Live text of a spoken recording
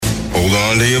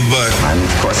Hold on to your butt. I'm,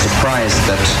 of course, surprised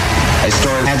that a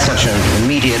story had such an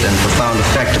immediate and profound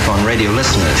effect upon radio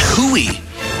listeners. Hooey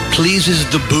pleases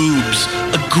the boobs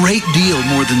a great deal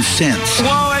more than sense.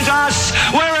 Woe is us!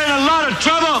 We're in a lot of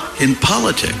trouble! In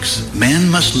politics,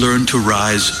 man must learn to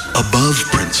rise above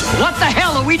principle. What the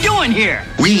hell are we doing here?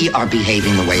 We are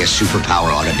behaving the way a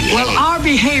superpower ought to behave. Well, our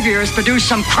behavior has produced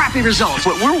some crappy results.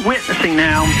 What we're witnessing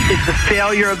now is the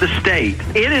failure of the state.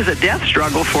 It is a death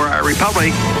struggle for our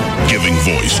republic. Giving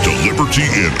voice to liberty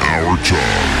in our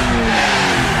time.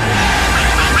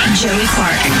 Joey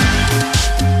Clark.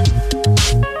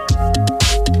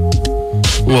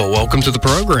 Well, welcome to the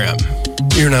program.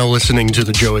 You're now listening to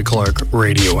the Joey Clark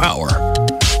Radio Hour.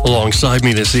 Alongside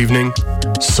me this evening,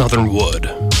 Southern Wood.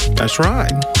 That's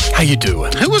right. How you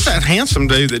doing? Who was that handsome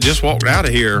dude that just walked out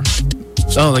of here?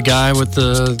 Oh, the guy with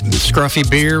the scruffy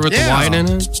beard with the white in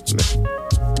it?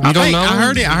 You don't know?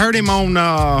 I heard him on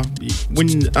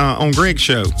on Greg's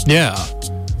show. Yeah.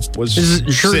 Is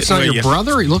it sure it's not your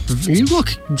brother? You look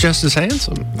just as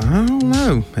handsome. I don't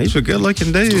know. He's a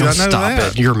good-looking dude. I know stop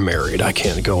that. It. You're married. I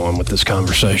can't go on with this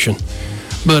conversation.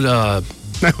 But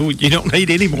no, you don't need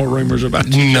any more rumors about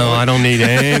you. No, I don't need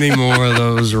any more of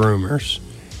those rumors.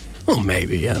 Well,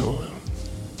 maybe. I don't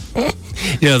know.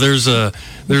 Yeah,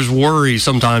 there's worry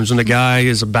sometimes when the guy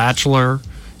is a bachelor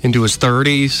into his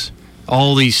 30s.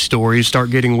 All these stories start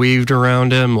getting weaved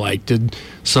around him. Like, did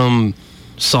some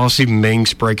saucy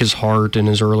minx break his heart in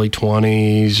his early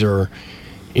 20s, or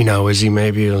is he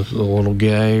maybe a little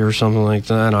gay or something like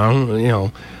that? I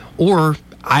don't or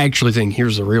I actually think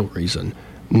here's the real reason.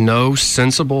 No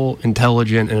sensible,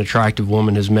 intelligent, and attractive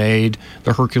woman has made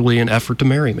the Herculean effort to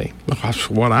marry me. That's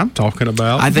what I'm talking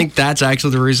about. I think that's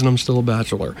actually the reason I'm still a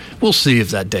bachelor. We'll see if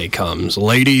that day comes.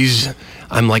 Ladies,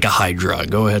 I'm like a hydra.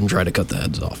 Go ahead and try to cut the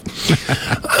heads off.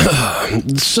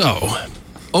 So,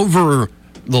 over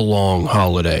the long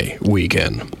holiday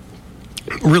weekend,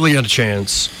 really had a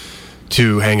chance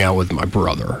to hang out with my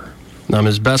brother. I'm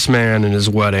his best man in his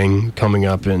wedding coming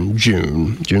up in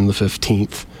June the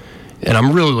 15th, and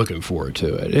I'm really looking forward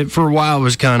to it. For a while, it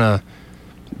was kind of,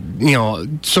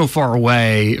 so far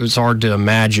away, it was hard to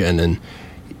imagine,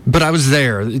 but I was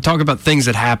there. Talk about things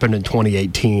that happened in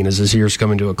 2018 as this year's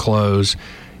coming to a close.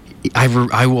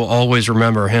 I will always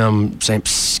remember him saying,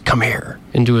 "Psst, come here,"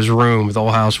 into his room, the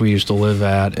old house we used to live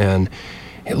at, and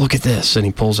hey, look at this, and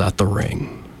he pulls out the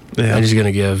ring. Yeah. And he's going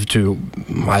to give to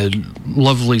my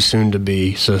lovely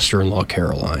soon-to-be sister-in-law,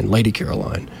 Lady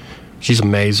Caroline. She's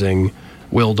amazing.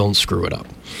 Will, don't screw it up.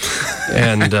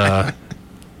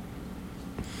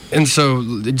 And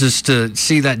so just to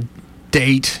see that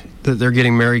date that they're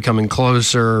getting married coming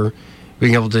closer,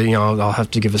 being able to, I'll have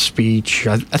to give a speech.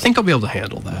 I think I'll be able to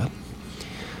handle that.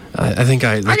 I think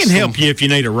I can help you if you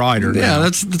need a writer. Yeah,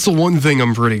 that's the one thing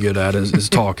I'm pretty good at is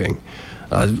talking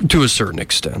to a certain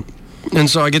extent. And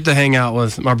so I get to hang out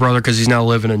with my brother because he's now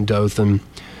living in Dothan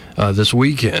this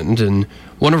weekend. And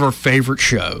one of our favorite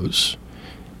shows,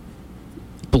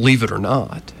 believe it or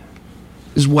not,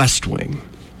 is West Wing.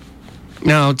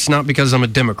 Now, it's not because I'm a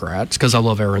Democrat. It's because I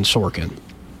love Aaron Sorkin.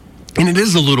 And it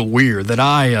is a little weird that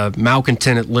I, a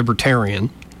malcontent libertarian,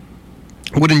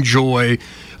 would enjoy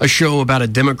a show about a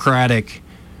Democratic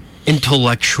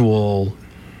intellectual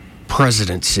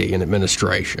presidency and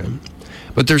administration.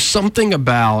 But there's something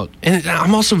about, and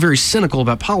I'm also very cynical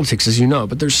about politics, as you know,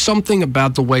 but there's something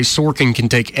about the way Sorkin can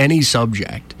take any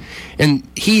subject, and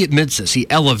he admits this, he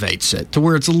elevates it to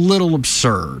where it's a little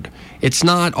absurd. It's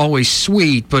not always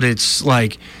sweet, but it's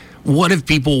like, what if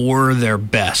people were their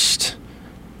best?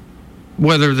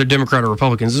 Whether they're Democrat or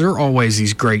Republicans, there are always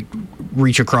these great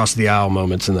reach across the aisle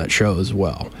moments in that show as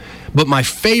well. But my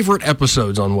favorite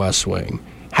episodes on West Wing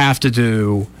have to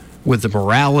do with the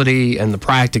morality and the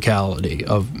practicality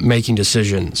of making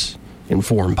decisions in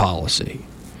foreign policy.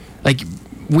 Like,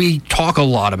 we talk a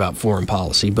lot about foreign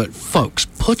policy, but folks,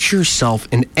 put yourself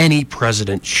in any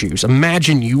president's shoes.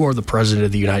 Imagine you are the president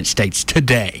of the United States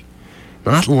today.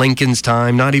 Not Lincoln's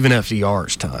time, not even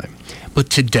FDR's time, but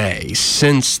today,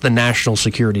 since the national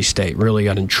security state really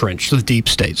got entrenched, the deep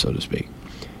state, so to speak.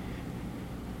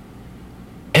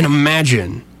 And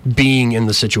imagine being in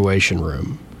the Situation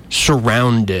Room,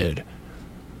 surrounded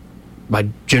by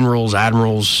generals,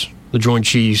 admirals, the Joint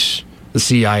Chiefs, the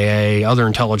CIA, other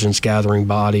intelligence gathering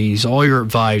bodies, all your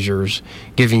advisors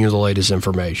giving you the latest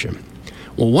information.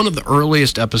 Well, one of the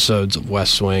earliest episodes of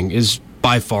West Wing is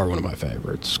by far one of my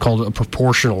favorites. It's called A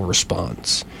Proportional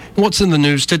Response. What's in the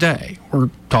news today? We're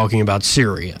talking about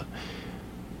Syria.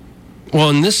 Well,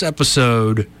 in this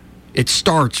episode, it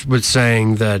starts with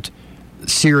saying that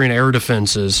Syrian air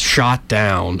defenses shot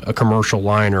down a commercial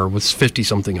liner with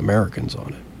 50-something Americans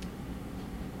on it.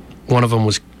 one of them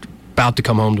was about to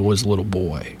come home to his little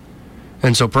boy.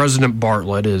 And so President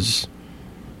Bartlett he's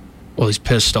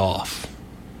pissed off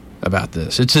about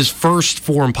this. It's his first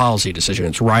foreign policy decision.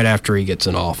 It's right after he gets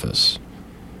in office.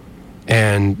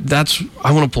 And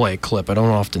I want to play a clip. I don't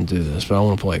often do this, but I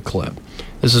want to play a clip.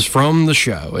 This is from the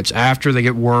show. It's after they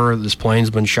get word this plane's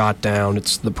been shot down.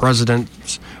 It's the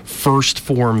president's first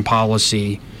foreign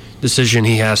policy decision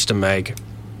he has to make.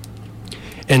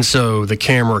 And so the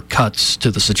camera cuts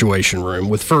to the Situation Room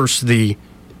with first the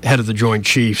head of the Joint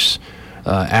Chiefs,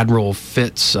 Admiral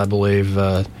Fitz, I believe,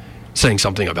 saying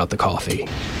something about the coffee.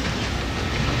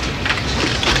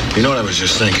 You know what I was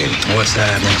just thinking? What's that,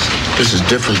 Admiral? This is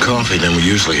different coffee than we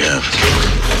usually have.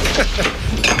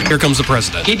 Here comes the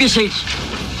president. Keep your seats.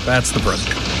 That's the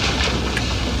president.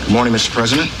 Good morning, Mr.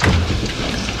 President.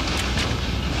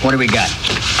 What do we got?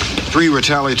 3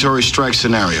 retaliatory strike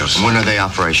scenarios. When are they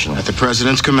operational? At the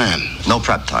president's command. No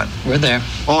prep time. We're there.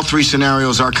 All 3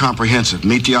 scenarios are comprehensive,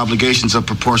 meet the obligations of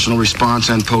proportional response,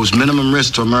 and pose minimum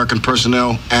risk to American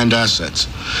personnel and assets.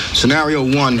 Scenario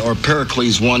 1, or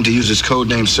Pericles 1, to use its code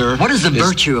name, sir. What is the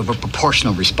virtue of a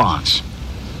proportional response?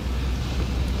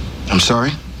 I'm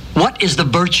sorry? What is the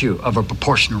virtue of a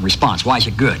proportional response? Why is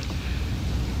it good?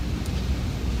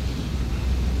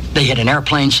 They hit an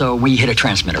airplane, so we hit a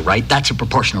transmitter, right? That's a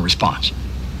proportional response.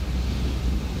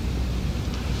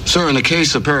 Sir, in the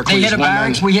case of Pericles 1... They hit a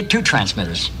barracks, we hit 2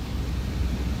 transmitters.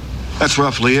 That's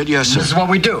roughly it, yes, sir. This is what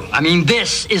we do. I mean,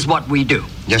 this is what we do.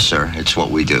 Yes, sir. It's what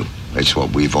we do. It's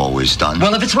what we've always done.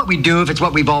 Well, if it's what we do, if it's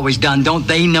what we've always done, don't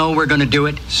they know we're going to do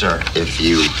it? Sir, if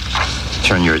you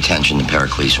turn your attention to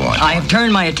Pericles 1. I have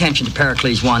turned my attention to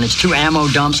Pericles 1. It's 2 ammo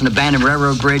dumps, an abandoned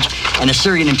railroad bridge, and a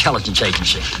Syrian intelligence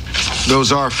agency.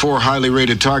 Those are 4 highly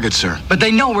rated targets, sir. But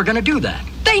they know we're going to do that.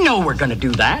 They know we're going to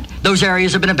do that. Those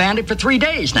areas have been abandoned for 3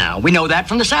 days now. We know that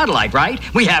from the satellite, right?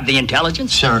 We have the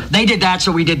intelligence. Sir. They did that,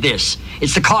 so we did this.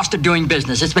 It's the cost of doing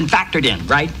business. It's been factored in,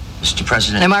 right? Mr.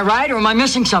 President. Am I right, or am I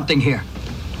missing something here?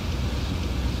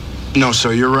 No,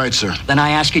 sir, you're right, sir. Then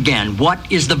I ask again,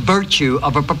 what is the virtue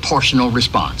of a proportional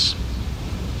response?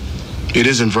 It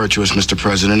isn't virtuous, Mr.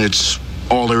 President. It's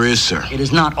all there is, sir. It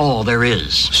is not all there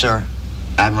is. Sir,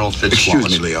 Admiral Fitz. Excuse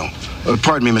me, Leo.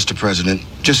 Pardon me, Mr. President.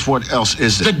 Just what else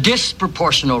is there? The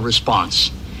disproportional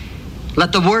response.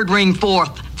 Let the word ring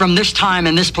forth from this time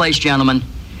and this place, gentlemen.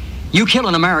 You kill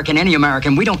an American, any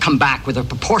American, we don't come back with a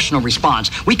proportional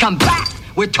response. We come back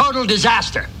with total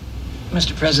disaster.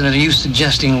 Mr. President, are you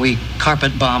suggesting we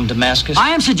carpet bomb Damascus? I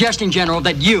am suggesting, General,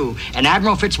 that you and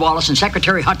Admiral Fitzwallace and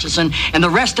Secretary Hutchison and the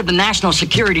rest of the national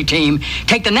security team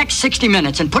take the next 60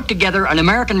 minutes and put together an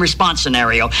American response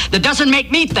scenario that doesn't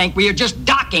make me think we are just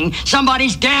docking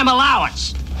somebody's damn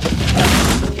allowance.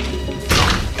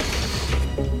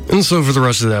 And so for the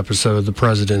rest of the episode, the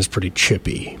president's pretty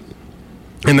chippy.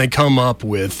 And they come up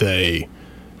with a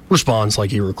response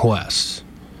like he requests.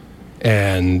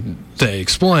 And they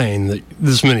explain that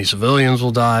this many civilians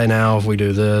will die now if we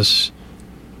do this.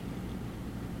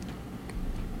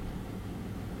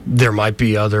 There might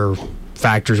be other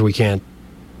factors we can't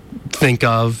think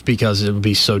of because it would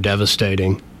be so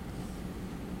devastating.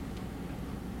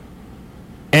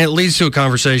 And it leads to a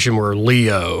conversation where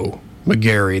Leo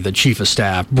McGarry, the chief of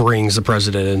staff, brings the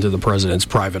president into the president's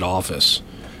private office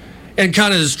and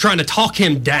kind of is trying to talk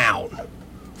him down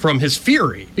from his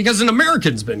fury, because an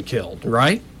American's been killed,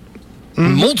 right?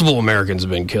 Mm-hmm. Multiple Americans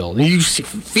have been killed. And you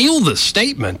feel the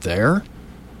statement there.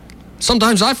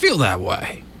 Sometimes I feel that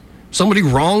way. Somebody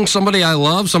wrongs somebody I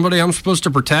love, somebody I'm supposed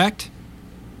to protect,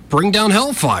 bring down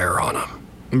hellfire on them.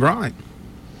 Right.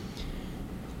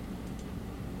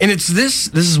 And it's this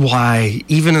is why,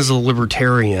 even as a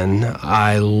libertarian,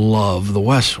 I love The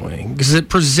West Wing, because it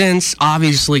presents,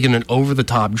 obviously in an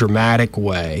over-the-top, dramatic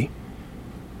way,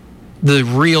 the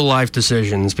real-life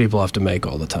decisions people have to make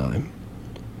all the time.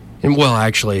 And, well,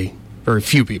 actually, very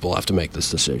few people have to make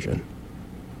this decision.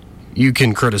 You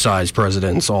can criticize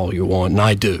presidents all you want, and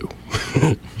I do.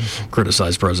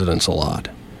 Criticize presidents a lot.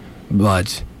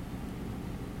 But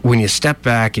when you step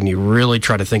back and you really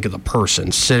try to think of the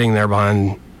person sitting there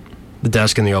behind the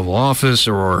desk in the Oval Office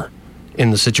or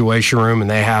in the Situation Room, and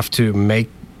they have to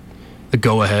make the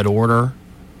go-ahead order,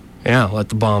 let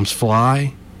the bombs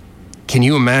fly. Can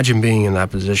you imagine being in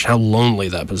that position? How lonely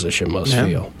that position must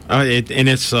feel.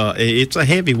 It's a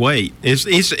heavy weight.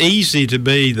 It's easy to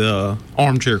be the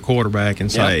armchair quarterback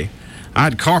and say,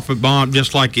 I'd carpet bomb,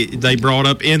 just like they brought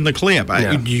up in the clip.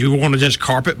 You want to just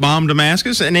carpet bomb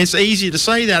Damascus? And it's easy to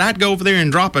say that. I'd go over there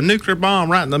and drop a nuclear bomb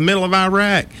right in the middle of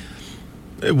Iraq.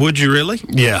 Would you really?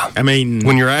 Yeah. I mean,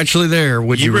 when you're actually there,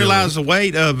 would you realize really? the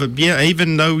weight of,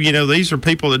 even though, these are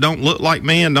people that don't look like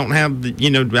me and don't have, I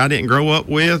didn't grow up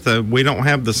with, we don't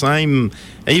have the same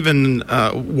even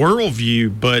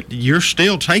worldview, but you're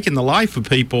still taking the life of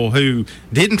people who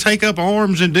didn't take up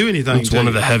arms and do anything. It's one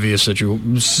of the heaviest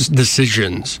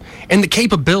decisions. And the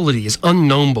capability is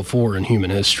unknown before in human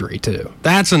history, too.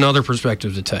 That's another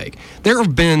perspective to take. There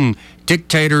have been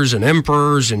dictators and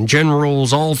emperors and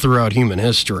generals all throughout human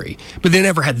history, but they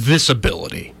never had this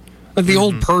ability. Like the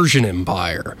old Persian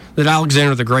Empire that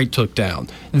Alexander the Great took down.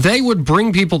 They would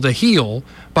bring people to heel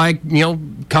by,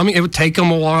 coming. It would take them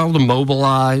a while to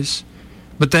mobilize,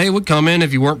 but they would come in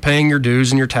if you weren't paying your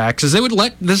dues and your taxes.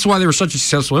 This is why they were such a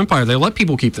successful empire. They let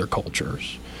people keep their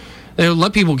cultures. They would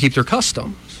let people keep their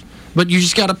customs. But you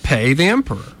just got to pay the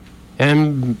emperor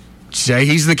and say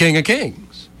he's the king of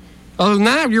kings. Other than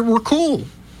that, we're cool.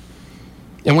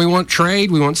 And we want trade,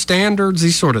 we want standards,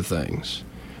 these sort of things.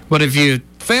 But if you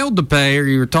failed to pay or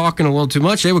you were talking a little too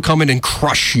much, they would come in and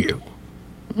crush you.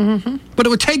 Mm-hmm. But it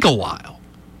would take a while.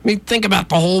 I mean, think about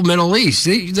the whole Middle East.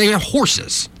 They have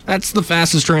horses. That's the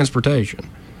fastest transportation.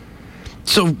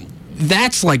 So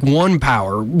that's like one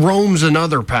power. Rome's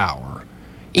another power.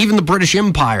 Even the British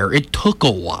Empire, it took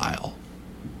a while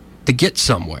to get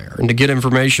somewhere and to get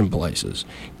information places.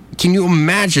 Can you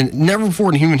imagine, never before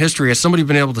in human history has somebody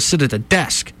been able to sit at a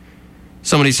desk,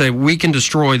 somebody say, we can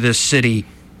destroy this city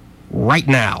right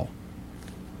now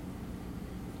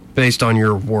based on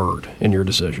your word and your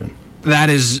decision. That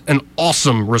is an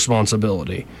awesome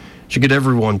responsibility. Should get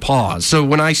everyone pause. So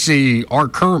when I see our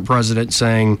current president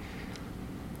saying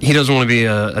he doesn't want to be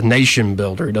a nation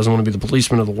builder, he doesn't want to be the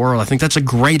policeman of the world, I think that's a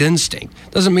great instinct.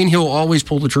 Doesn't mean he'll always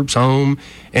pull the troops home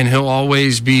and he'll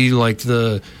always be like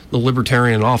the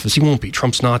Libertarian in office. He won't be.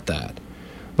 Trump's not that.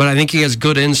 But I think he has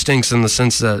good instincts in the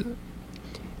sense that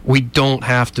we don't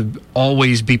have to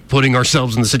always be putting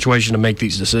ourselves in the situation to make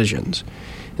these decisions.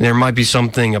 And there might be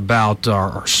something about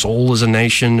our soul as a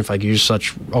nation, if I could use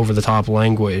such over-the-top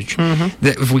language,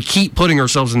 that if we keep putting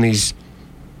ourselves in these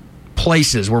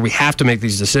places where we have to make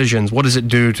these decisions, what does it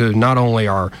do to not only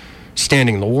our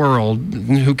standing in the world?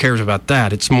 Who cares about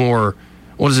that? It's more,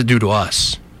 what does it do to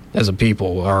us as a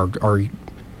people?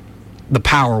 The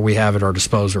power we have at our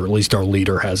disposal, or at least our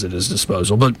leader has at his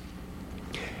disposal. But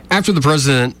after the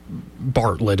president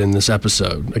Bartlett in this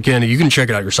episode, again, you can check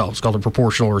it out yourself. It's called The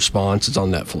Proportional Response. It's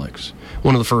on Netflix.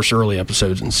 One of the first early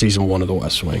episodes in season 1 of The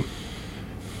West Wing.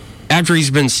 After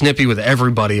he's been snippy with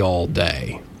everybody all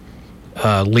day,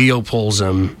 Leo pulls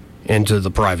him into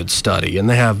the private study, and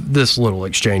they have this little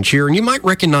exchange here. And you might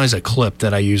recognize a clip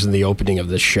that I use in the opening of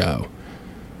this show.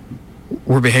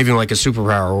 We're behaving like a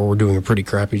superpower, or we're doing a pretty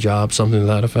crappy job, something to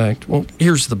that effect. Well,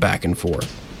 here's the back and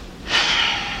forth.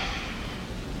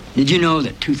 Did you know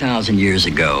that 2,000 years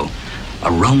ago,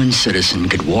 a Roman citizen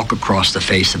could walk across the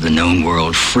face of the known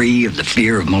world free of the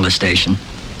fear of molestation?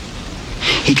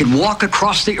 He could walk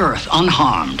across the earth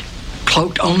unharmed,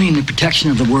 cloaked only in the protection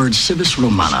of the word civis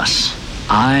Romanus.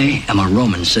 I am a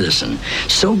Roman citizen.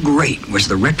 So great was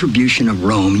the retribution of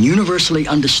Rome, universally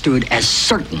understood as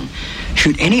certain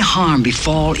should any harm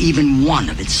befall even one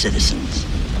of its citizens.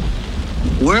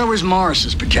 Where was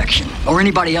Morris's protection, or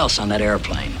anybody else on that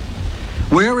airplane?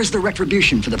 Where is the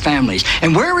retribution for the families?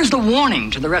 And where is the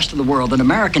warning to the rest of the world that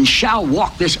Americans shall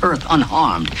walk this earth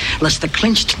unharmed, lest the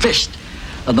clenched fist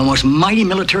of the most mighty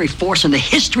military force in the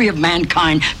history of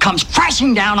mankind comes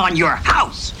crashing down on your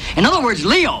house? In other words,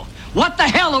 Leo, what the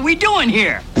hell are we doing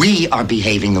here? We are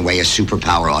behaving the way a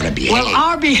superpower ought to behave. Well,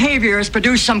 our behavior has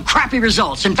produced some crappy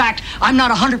results. In fact, I'm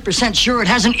not 100% sure it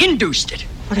hasn't induced it.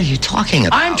 What are you talking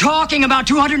about? I'm talking about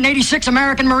 286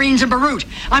 American Marines in Beirut.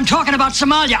 I'm talking about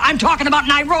Somalia. I'm talking about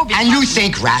Nairobi. And you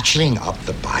think ratcheting up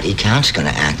the body count's going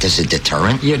to act as a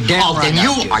deterrent? You're damn right. Then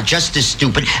you are just as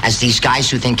stupid as these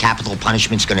guys who think capital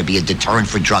punishment's going to be a deterrent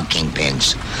for drug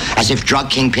kingpins. As if drug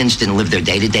kingpins didn't live their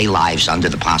day-to-day lives under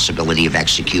the possibility of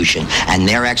execution. And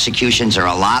their executions are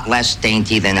a lot less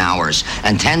dainty than ours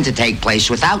and tend to take place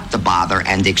without the bother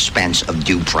and expense of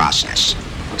due process.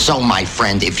 So, my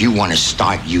friend, if you want to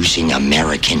start using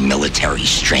American military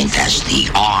strength as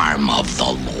the arm of the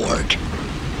Lord,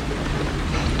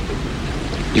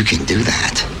 you can do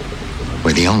that.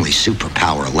 We're the only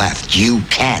superpower left. You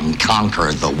can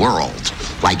conquer the world,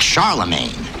 like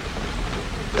Charlemagne.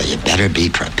 But you better be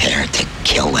prepared to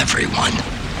kill everyone.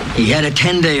 He had a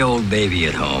 10-day-old baby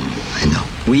at home. I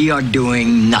know. We are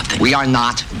doing nothing. We are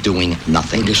not doing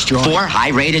nothing. We're destroying. 4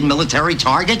 high-rated military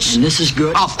targets? And this is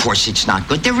good? Of course it's not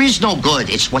good. There is no good.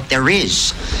 It's what there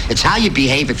is. It's how you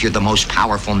behave if you're the most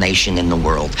powerful nation in the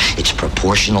world. It's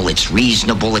proportional, it's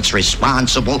reasonable, it's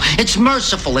responsible, it's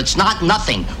merciful, it's not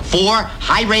nothing. 4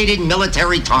 high-rated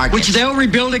military targets. Which they'll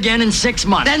rebuild again in 6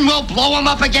 months. Then we'll blow them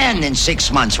up again in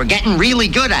 6 months. We're getting really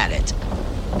good at it.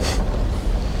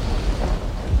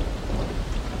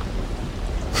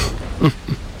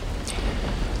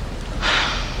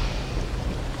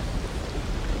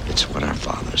 It's what our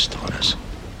fathers taught us.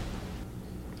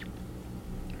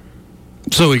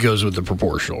 So he goes with the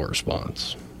proportional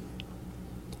response.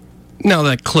 Now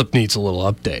that clip needs a little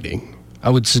updating. I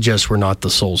would suggest we're not the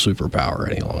sole superpower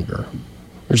any longer.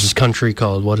 There's this country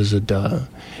called,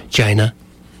 China,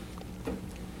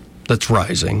 that's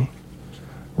rising.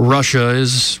 Russia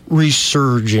is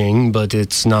resurging, but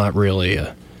it's not really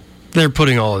they're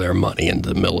putting all of their money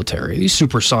into the military. These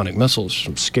supersonic missiles are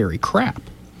some scary crap.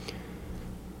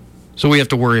 So we have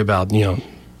to worry about,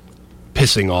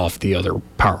 pissing off the other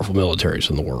powerful militaries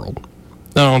in the world.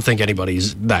 I don't think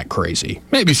anybody's that crazy.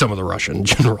 Maybe some of the Russian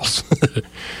generals. But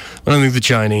I think the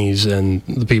Chinese and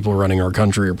the people running our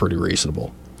country are pretty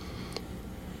reasonable.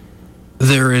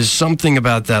 There is something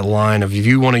about that line of if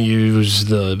you want to use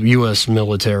the U.S.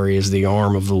 military as the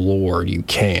arm of the Lord, you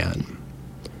can.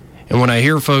 And when I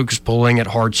hear folks pulling at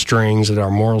heartstrings at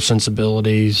our moral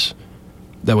sensibilities,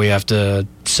 that we have to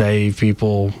save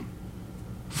people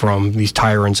from these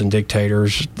tyrants and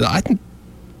dictators,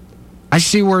 I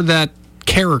see where that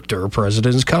character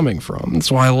president is coming from.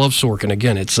 That's why I love Sorkin.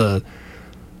 Again,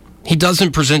 he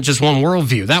doesn't present just one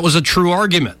worldview. That was a true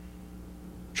argument.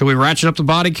 Should we ratchet up the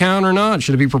body count or not?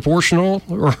 Should it be proportional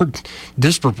or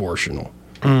disproportional?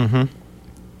 Mm-hmm.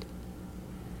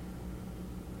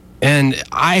 And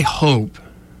I hope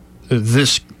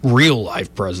this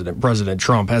real-life president, President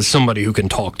Trump, has somebody who can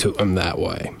talk to him that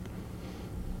way.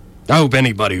 I hope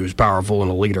anybody who's powerful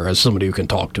and a leader has somebody who can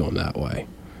talk to him that way.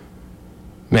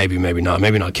 Maybe not.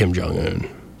 Maybe not Kim Jong-un.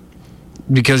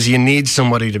 Because you need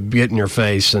somebody to get in your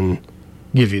face and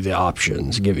give you the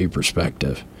options, give you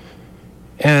perspective.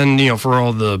 And, for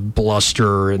all the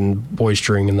bluster and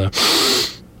boistering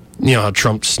and how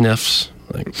Trump sniffs,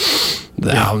 like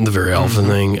the very alpha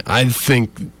thing, I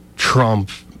think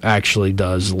Trump actually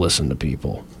does listen to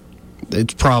people.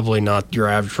 It's probably not your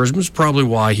average person. It's probably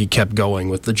why he kept going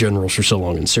with the generals for so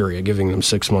long in Syria, giving them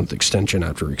 6-month extension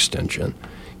after extension.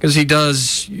 Because he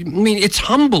does, it's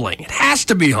humbling. It has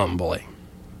to be humbling.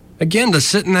 Again, to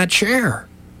sit in that chair.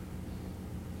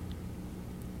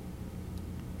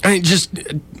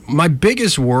 My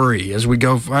biggest worry as we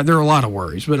go, there are a lot of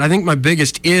worries, but I think my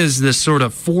biggest is this sort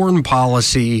of foreign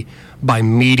policy by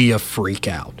media freak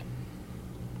out.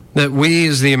 That we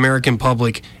as the American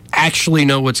public actually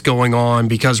know what's going on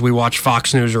because we watch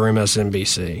Fox News or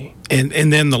MSNBC. And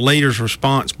then the leader's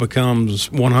response becomes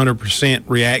 100%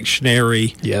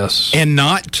 reactionary. Yes. And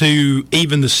not to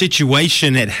even the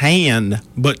situation at hand,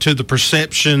 but to the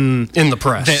perception in the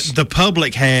press that the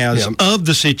public has of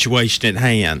the situation at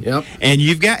hand. Yep. And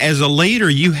you've got, as a leader,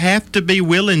 you have to be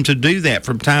willing to do that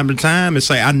from time to time and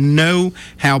say, I know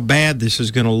how bad this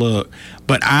is going to look,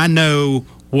 but I know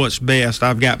what's best.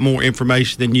 I've got more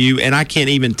information than you, and I can't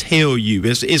even tell you.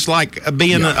 It's like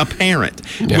being a parent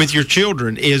with your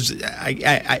children.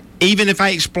 Even if I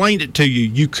explained it to you,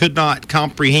 you could not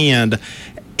comprehend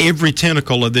every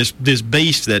tentacle of this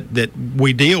beast that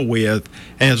we deal with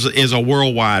as a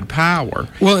worldwide power.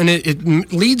 Well, and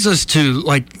it leads us to,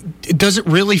 does it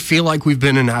really feel like we've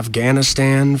been in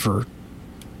Afghanistan for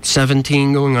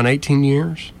 17 going on 18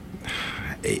 years?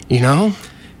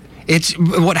 It's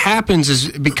what happens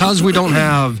is because we don't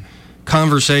have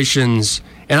conversations,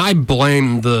 and I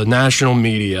blame the national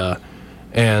media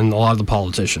and a lot of the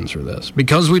politicians for this,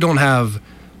 because we don't have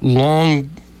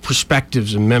long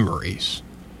perspectives and memories,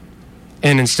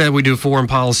 and instead we do foreign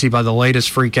policy by the latest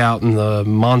freak out and the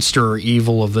monster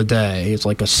evil of the day. It's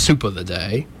like a soup of the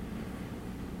day.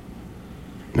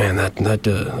 Man,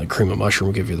 that cream of mushroom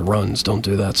will give you the runs. Don't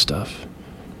do that stuff.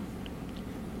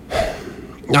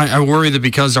 I worry that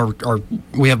because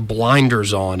we have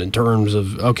blinders on in terms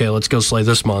of, okay, let's go slay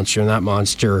this monster and that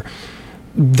monster,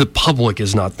 the public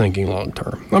is not thinking long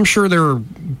term. I'm sure there are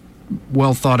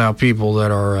well thought out people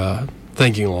that are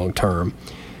thinking long term.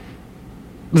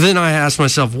 Then I ask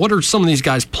myself, what are some of these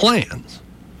guys' plans?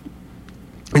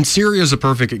 And Syria is a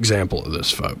perfect example of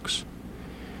this, folks.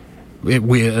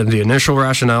 The initial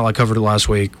rationale, I covered it last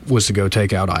week, was to go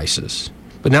take out ISIS.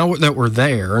 But now that we're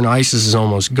there and ISIS is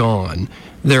almost gone,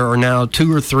 there are now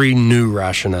 2 or 3 new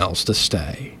rationales to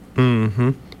stay.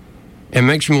 Mm-hmm. It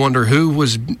makes me wonder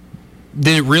did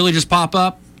it really just pop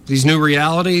up, these new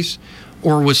realities?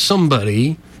 Or was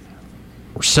somebody,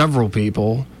 or several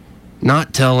people,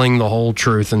 not telling the whole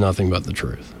truth and nothing but the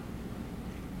truth?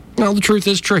 Now, the truth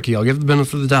is tricky. I'll give the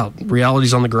benefit of the doubt.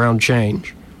 Realities on the ground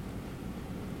change.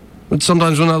 But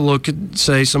sometimes when I look at,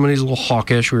 say, somebody's a little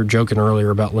hawkish, we were joking earlier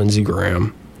about Lindsey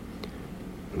Graham.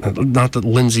 Not that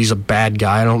Lindsey's a bad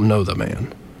guy. I don't know the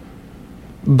man.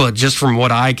 But just from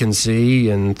what I can see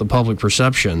and the public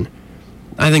perception,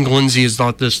 I think Lindsey has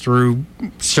thought this through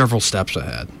several steps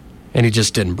ahead, and he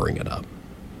just didn't bring it up.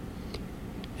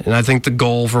 And I think the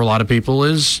goal for a lot of people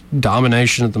is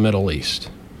domination of the Middle East.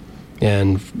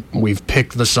 And we've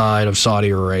picked the side of Saudi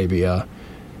Arabia,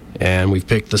 and we've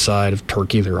picked the side of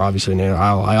Turkey. They're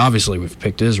obviously we've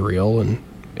picked Israel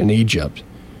and Egypt.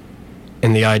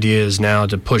 And the idea is now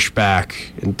to push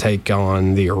back and take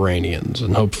on the Iranians,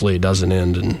 and hopefully it doesn't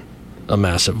end in a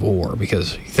massive war,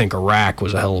 because you think Iraq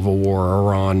was a hell of a war.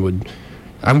 Iran would...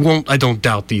 I don't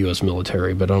doubt the U.S.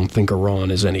 military, but I don't think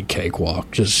Iran is any cakewalk,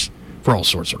 just for all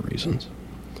sorts of reasons.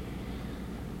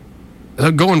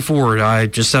 Going forward, I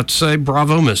just have to say,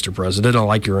 bravo, Mr. President. I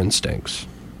like your instincts.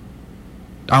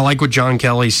 I like what John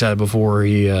Kelly said before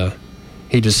he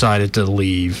decided to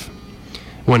leave.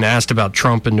 When asked about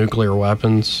Trump and nuclear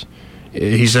weapons,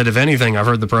 he said, if anything, I've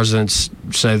heard the president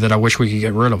say that I wish we could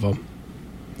get rid of them.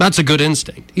 That's a good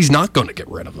instinct. He's not going to get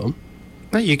rid of them.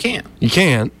 No, you can't. You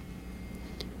can't,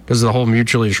 because of the whole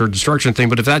mutually assured destruction thing.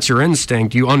 But if that's your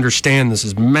instinct, you understand this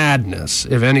is madness.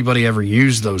 If anybody ever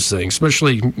used those things,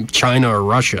 especially China or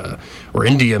Russia or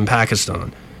India and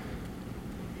Pakistan,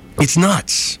 it's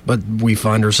nuts. But we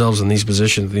find ourselves in these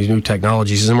positions, these new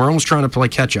technologies, and we're almost trying to play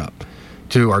catch up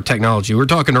to our technology. We were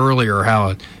talking earlier how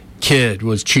a kid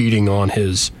was cheating on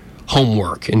his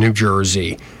homework in New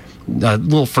Jersey. A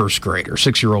little first grader,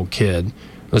 6-year-old kid,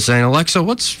 was saying, Alexa,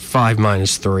 what's 5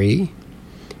 minus 3?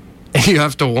 And you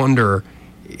have to wonder,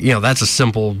 that's a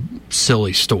simple,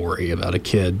 silly story about a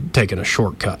kid taking a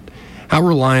shortcut. How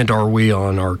reliant are we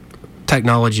on our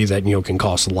technology that, can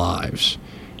cost lives?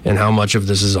 And how much of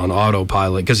this is on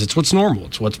autopilot? Because it's what's normal.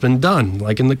 It's what's been done.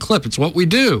 Like in the clip, it's what we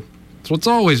do. It's what's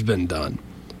always been done.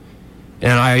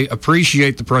 And I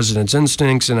appreciate the president's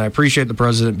instincts, and I appreciate the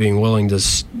president being willing to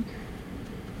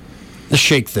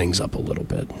shake things up a little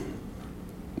bit.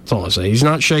 That's all I say. He's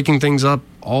not shaking things up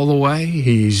all the way.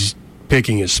 He's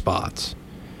picking his spots.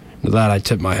 To that, I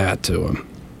tip my hat to him.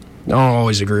 I don't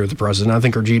always agree with the president. I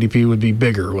think our GDP would be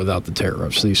bigger without the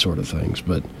tariffs, these sort of things.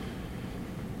 But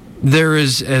there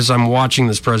is, as I'm watching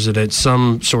this president,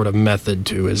 some sort of method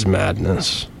to his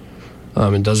madness.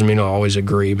 It doesn't mean I always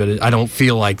agree, but I don't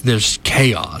feel like there's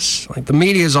chaos. Like the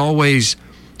media is always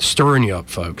stirring you up,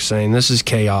 folks, saying this is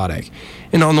chaotic.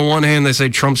 And on the one hand, they say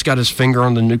Trump's got his finger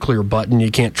on the nuclear button.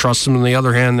 You can't trust him. On the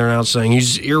other hand, they're now saying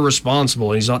he's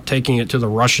irresponsible. He's not taking it to the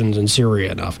Russians in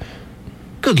Syria enough.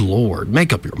 Good Lord,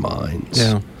 make up your minds.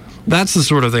 Yeah. That's the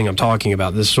sort of thing I'm talking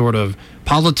about, this sort of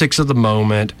politics of the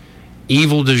moment,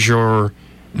 evil du jour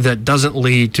that doesn't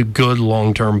lead to good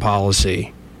long-term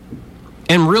policy.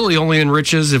 And really only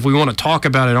enriches, if we want to talk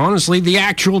about it honestly, the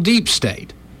actual deep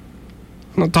state.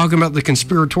 I'm not talking about the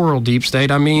conspiratorial deep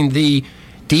state. I mean the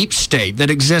deep state that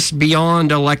exists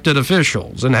beyond elected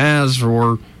officials and has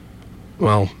for,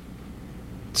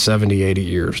 70, 80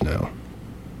 years now.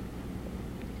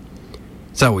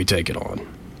 That's how we take it on.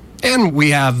 And we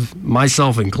have,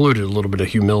 myself included, a little bit of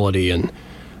humility in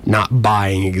not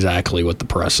buying exactly what the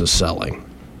press is selling.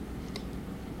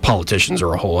 Politicians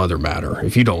are a whole other matter.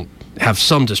 If you don't have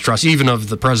some distrust, even of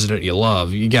the president you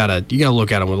love, you gotta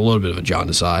look at him with a little bit of a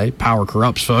jaundiced eye. Power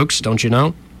corrupts, folks, don't you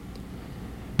know?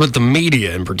 But the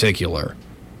media in particular,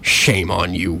 shame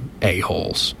on you,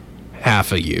 a-holes.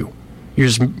 Half of you. You're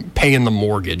just paying the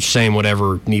mortgage, saying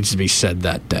whatever needs to be said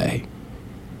that day,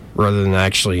 rather than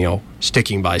actually,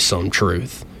 sticking by some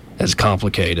truth, as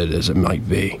complicated as it might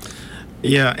be.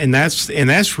 Yeah, and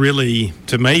that's really,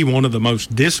 to me, one of the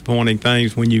most disappointing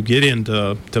things when you get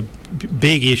into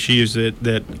big issues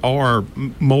that are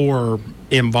more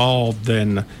involved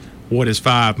than what is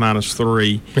 5 minus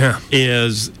 3. Yeah.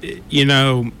 Is,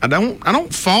 I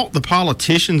don't fault the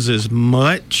politicians as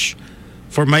much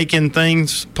for making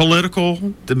things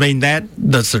political. I mean,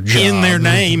 that's their job. In their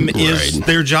name Right. is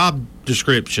their job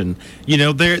description.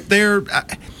 They're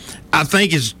I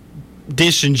think is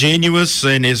disingenuous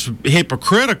and is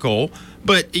hypocritical.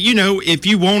 But, if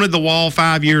you wanted the wall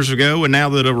 5 years ago and now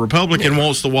that a Republican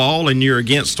wants the wall and you're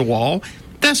against the wall,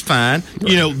 that's fine.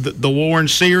 Right. The war in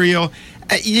Syria,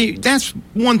 that's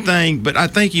one thing, but I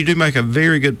think you do make a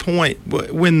very good point.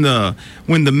 When the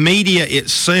media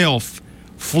itself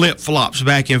flip-flops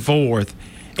back and forth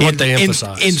what they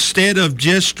emphasize. Instead of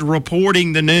just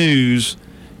reporting the news,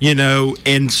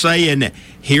 and saying,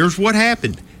 here's what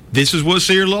happened. This is what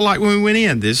Syria looked like when we went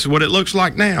in. This is what it looks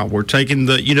like now. We're taking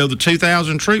the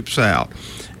 2,000 troops out.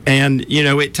 And,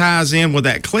 it ties in with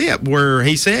that clip where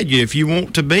he said, if you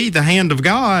want to be the hand of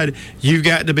God, you've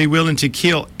got to be willing to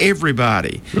kill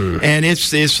everybody. And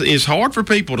it's hard for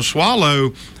people to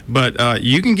swallow, but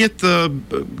you can get the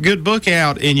good book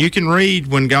out and you can read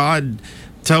when God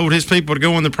told his people to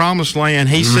go in the promised land.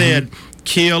 He said,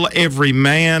 kill every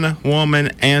man, woman,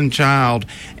 and child.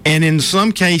 And in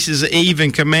some cases,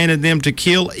 even commanded them to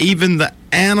kill even the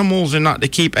animals and not to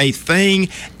keep a thing,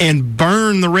 and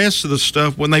burn the rest of the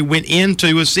stuff when they went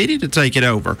into a city to take it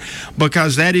over.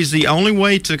 Because that is the only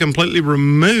way to completely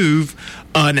remove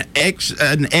an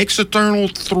external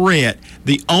threat.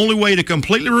 The only way to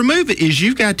completely remove it is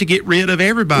you've got to get rid of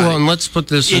everybody. Well, and let's put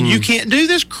this and you can't do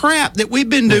this crap that we've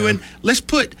been doing. Let's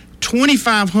put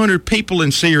 2,500 people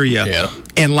in Syria.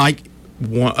 And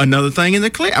another thing in the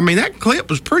clip. I mean, that clip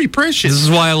was pretty precious. This is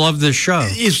why I love this show.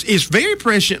 It's very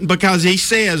prescient because he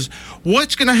says,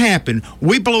 what's going to happen?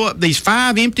 We blow up these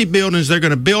 5 empty buildings. They're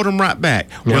going to build them right back.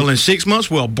 Well, in 6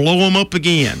 months, we'll blow them up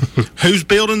again. Who's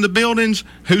building the buildings?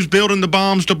 Who's building the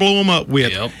bombs to blow them up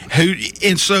with?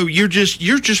 And so you're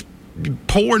just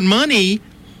pouring money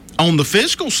on the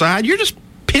fiscal side. You're just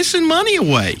pissing money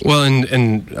away. Well,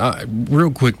 and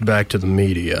real quick back to the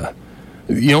media.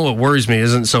 What worries me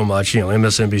isn't so much,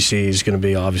 MSNBC is going to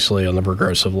be obviously on the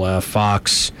progressive left.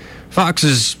 Fox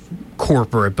is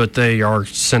corporate, but they are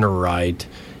center-right.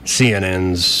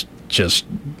 CNN's just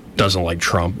doesn't like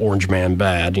Trump, orange man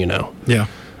bad, Yeah.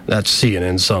 That's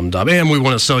CNN summed up. And we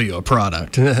want to sell you a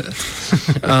product.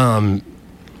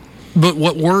 But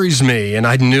what worries me, and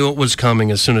I knew it was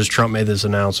coming as soon as Trump made this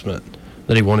announcement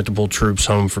that he wanted to pull troops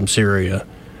home from Syria,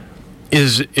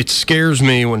 is it scares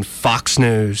me when Fox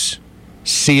News,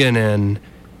 CNN,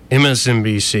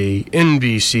 MSNBC,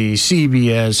 NBC,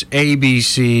 CBS,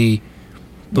 ABC,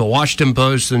 the Washington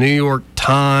Post, the New York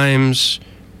Times,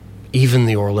 even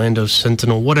the Orlando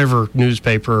Sentinel, whatever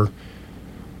newspaper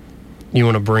you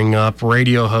want to bring up,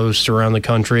 radio hosts around the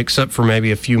country, except for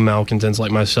maybe a few malcontents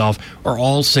like myself, are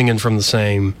all singing from the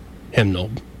same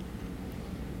hymnal.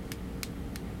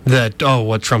 That,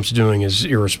 what Trump's doing is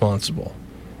irresponsible.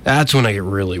 That's when I get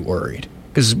really worried.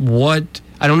 Because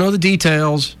I don't know the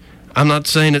details. I'm not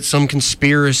saying it's some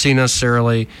conspiracy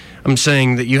necessarily. I'm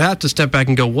saying that you have to step back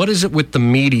and go, what is it with the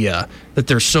media that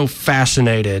they're so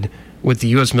fascinated with the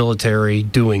U.S. military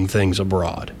doing things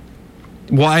abroad?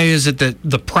 Why is it that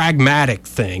the pragmatic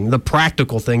thing, the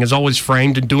practical thing, is always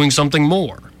framed in doing something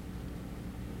more?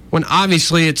 When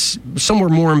obviously it's somewhere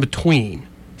more in between.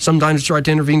 Sometimes it's right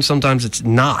to intervene, sometimes it's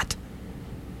not.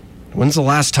 When's the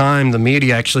last time the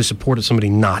media actually supported somebody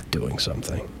not doing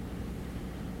something?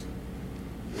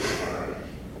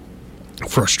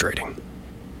 Frustrating.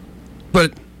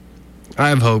 But I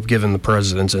have hope given the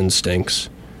president's instincts.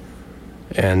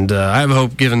 And I have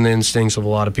hope given the instincts of a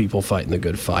lot of people fighting the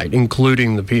good fight,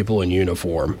 including the people in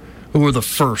uniform, who were the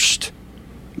first.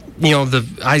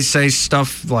 I say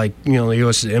stuff like, the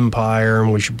U.S. empire,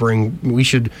 and we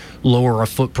should lower our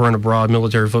footprint abroad,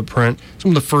 military footprint.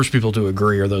 Some of the first people to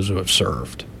agree are those who have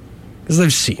served, because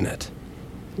they've seen it.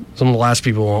 Some of the last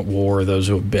people who want war are those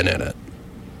who have been in it.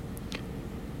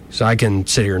 So I can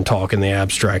sit here and talk in the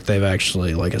abstract. They've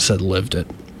actually, like I said, lived it.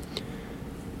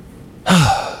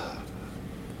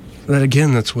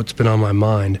 That's what's been on my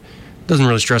mind. It doesn't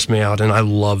really stress me out, and I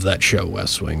love that show,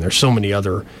 West Wing. There's so many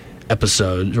other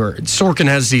episodes where Sorkin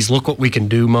has these look what we can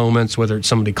do moments, whether it's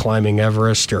somebody climbing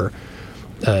Everest or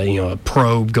a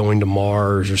probe going to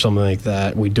Mars or something like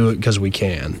that. We do it because we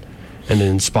can, and it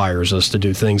inspires us to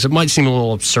do things that might seem a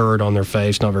little absurd on their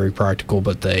face, not very practical,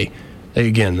 but they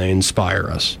inspire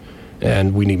us,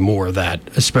 and we need more of that,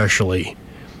 especially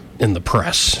in the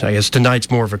press. I guess tonight's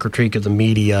more of a critique of the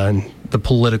media and the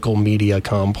political media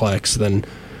complex than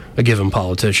a given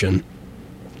politician.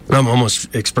 I'm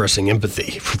almost expressing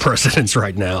empathy for presidents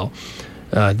right now.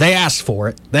 They asked for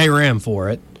it. They ran for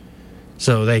it.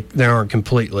 So they aren't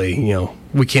completely,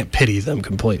 we can't pity them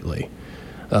completely.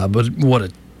 But what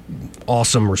an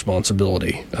awesome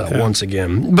responsibility, once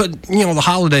again. But, the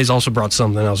holidays also brought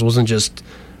something else. It wasn't just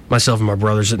myself and my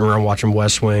brother sitting around watching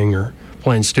West Wing or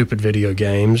playing stupid video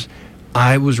games.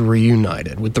 I was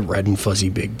reunited with the red and fuzzy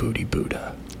big booty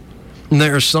Buddha. And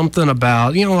there's something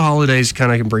about, the holidays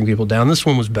kind of can bring people down. This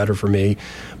one was better for me.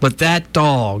 But that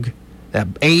dog, that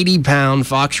 80-pound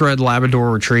Fox Red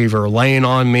Labrador Retriever laying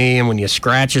on me, and when you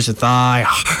scratch his thigh,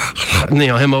 and,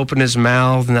 him open his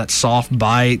mouth and that soft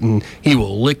bite, and he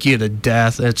will lick you to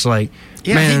death. It's like,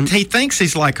 Yeah, man, he thinks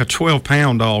he's like a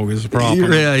 12-pound dog is the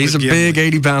problem. Yeah, he's a big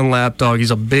 80-pound lap dog.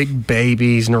 He's a big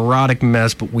baby. He's a neurotic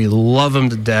mess, but we love him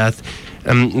to death.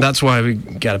 And that's why we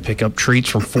got to pick up treats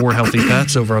from 4 Healthy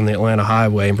Pets over on the Atlanta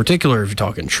Highway. In particular, if you're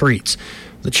talking treats,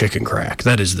 the chicken crack.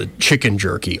 That is the chicken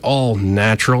jerky, all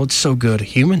natural. It's so good, a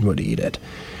human would eat it.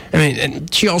 I mean,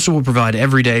 and she also will provide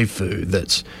everyday food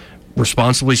that's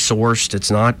responsibly sourced. It's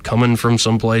not coming from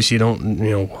someplace you don't,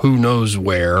 who knows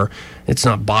where. It's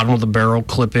not bottom of the barrel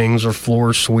clippings or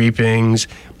floor sweepings.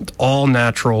 It's all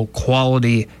natural,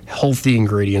 quality, healthy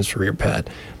ingredients for your pet.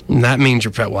 And that means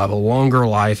your pet will have a longer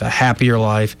life, a happier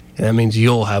life, and that means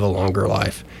you'll have a longer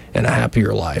life and a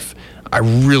happier life. I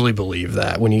really believe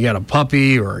that. When you got a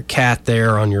puppy or a cat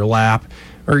there on your lap,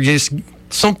 or just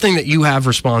something that you have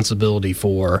responsibility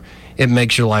for, it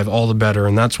makes your life all the better,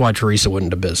 and that's why Teresa went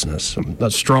into business. A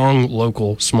strong,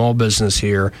 local, small business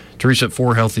here. Teresa at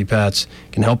 4 Healthy Pets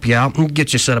can help you out and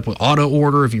get you set up with auto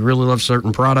order if you really love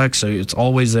certain products, so it's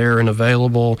always there and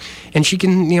available. And she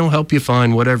can, help you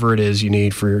find whatever it is you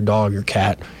need for your dog, your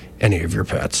cat, any of your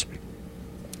pets.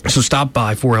 So stop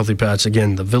by 4 Healthy Pets,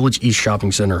 again, the Village East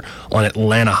Shopping Center on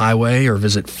Atlanta Highway, or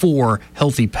visit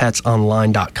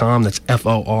 4healthypetsonline.com. That's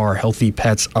FOR,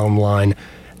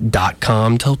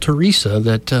 healthypetsonline.com. Tell Teresa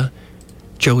that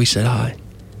Joey said hi.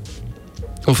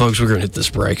 Well, folks, we're going to hit this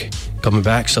break. Coming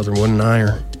back, Southern Wood and I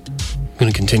are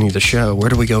going to continue the show. Where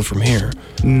do we go from here?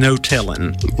 No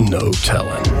telling. No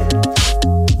telling.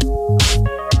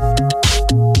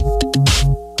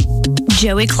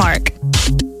 Joey Clark.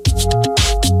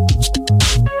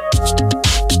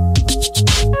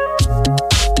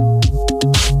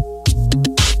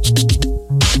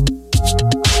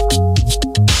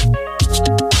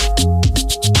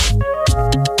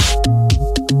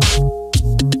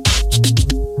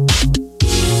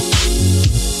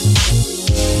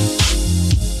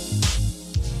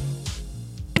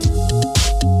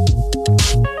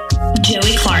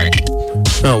 Joey Clark.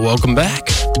 Oh, welcome back.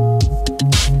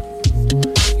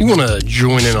 You want to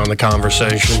join in on the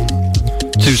conversation?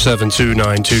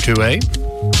 272-9228.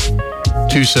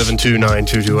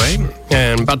 272-9228.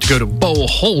 And about to go to Bo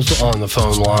Holt on the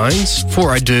phone lines.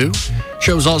 Before I do,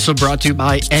 show's also brought to you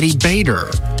by Eddie Bader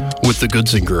with the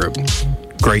Goodson Group.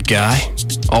 Great guy,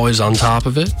 always on top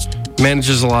of it.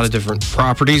 Manages a lot of different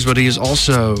properties, but he is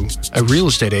also a real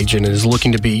estate agent and is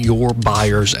looking to be your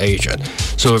buyer's agent.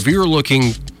 So if you're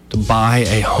looking to buy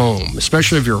a home,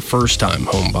 especially if you're a first-time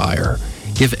home buyer,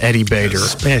 give Eddie Bader,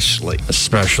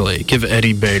 especially give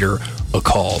Eddie Bader a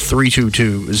call,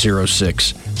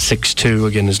 322-0662.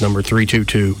 Again, his number,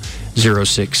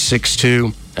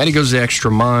 322-0662. Eddie goes the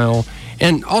extra mile.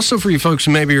 And also for you folks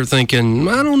who maybe are thinking,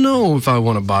 I don't know if I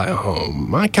want to buy a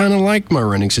home. I kind of like my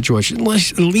renting situation. At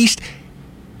least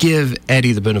give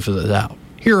Eddie the benefit of the doubt.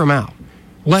 Hear him out.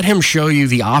 Let him show you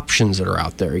the options that are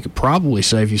out there. He could probably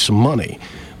save you some money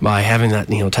by having that,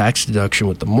 tax deduction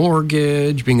with the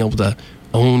mortgage, being able to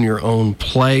own your own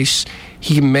place.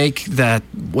 He can make that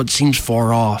what seems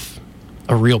far off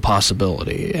a real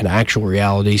possibility, an actual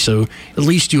reality, so at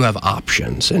least you have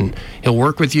options. And he'll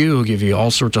work with you. He'll give you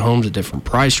all sorts of homes at different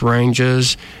price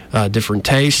ranges, different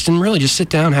tastes, and really just sit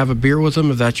down, have a beer with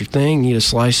him if that's your thing, eat a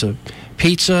slice of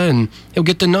pizza, and he'll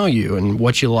get to know you and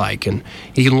what you like. And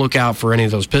he can look out for any of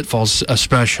those pitfalls,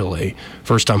 especially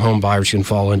first-time home buyers can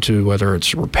fall into, whether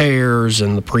it's repairs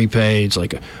and the prepaids,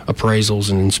 like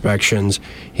appraisals and inspections.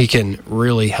 He can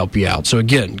really help you out. So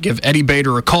again, give Eddie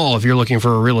Bader a call if you're looking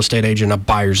for a real estate agent, a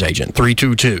buyer's agent,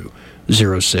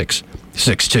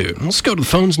 322-0662. Let's go to the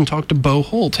phones and talk to Bo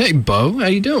Holt. Hey, Bo, how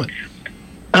you doing?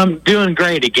 I'm doing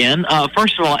great again.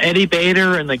 First of all, Eddie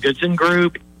Bader and the Goodson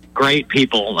Group, great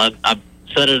people. I've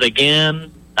said it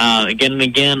again and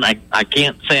again. I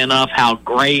can't say enough how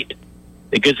great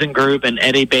the Goodson Group and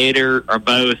Eddie Bader are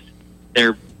both.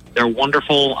 They're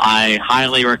wonderful. I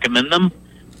highly recommend them.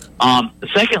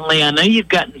 Secondly, I know you've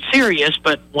gotten serious,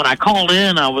 but when I called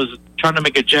in, I was trying to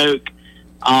make a joke.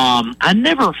 I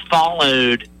never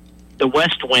followed the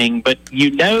West Wing, but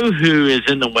you know who is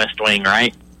in the West Wing,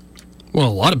 right? Well, a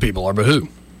lot of people are, but who?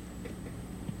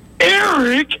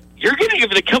 Eric! You're going to give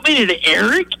the company to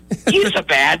Eric? He's a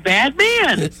bad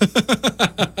man.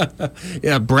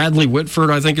 Yeah, Bradley Whitford,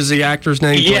 I think is the actor's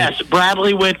name. Yes,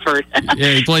 Bradley Whitford.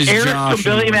 Yeah, he plays Eric Josh.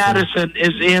 from Billy Madison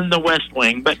is in the West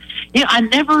Wing. But, I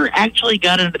never actually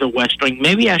got into the West Wing.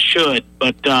 Maybe I should,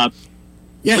 but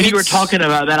when you were talking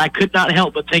about that, I could not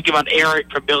help but think about Eric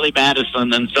from Billy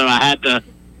Madison, and so I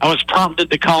was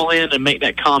prompted to call in and make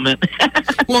that comment.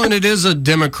 Well, and it is a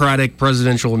Democratic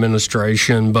presidential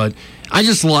administration, but I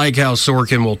just like how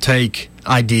Sorkin will take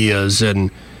ideas and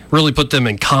really put them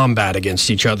in combat against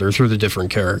each other through the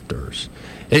different characters.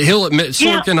 He'll admit,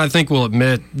 Sorkin, I think, will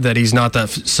admit that he's not that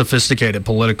sophisticated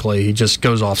politically. He just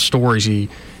goes off stories he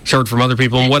heard from other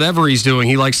people. And whatever he's doing,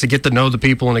 he likes to get to know the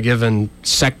people in a given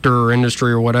sector or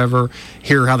industry or whatever,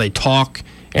 hear how they talk.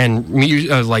 And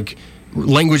like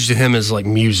language to him is like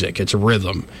music. It's a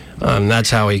rhythm. That's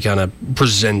how he kind of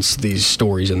presents these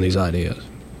stories and these ideas.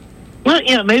 Well,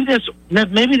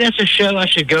 maybe that's a show I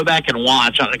should go back and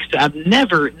watch. I've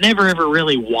never ever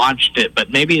really watched it,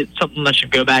 but maybe it's something I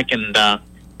should go back and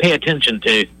pay attention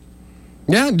to.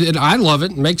 Yeah, I love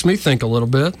it. It makes me think a little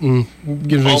bit and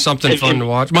gives me something fun to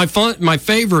watch. My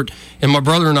favorite, and my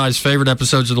brother and I's favorite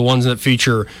episodes are the ones that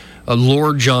feature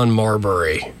Lord John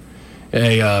Marbury,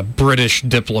 a British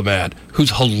diplomat who's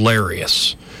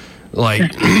hilarious.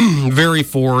 Like, very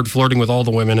forward, flirting with all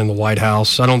the women in the White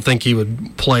House. I don't think he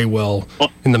would play well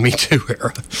in the Me Too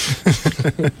era.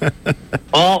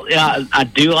 Well, yeah, I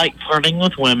do like flirting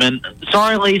with women.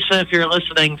 Sorry, Lisa, if you're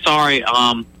listening. Sorry,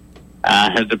 I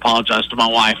had to apologize to my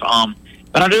wife.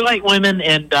 But I do like women,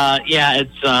 and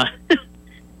it's I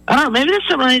don't know. Maybe that's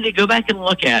something I need to go back and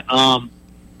look at.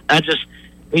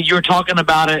 You were talking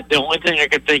about it. The only thing I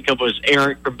could think of was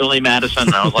Eric from Billy Madison.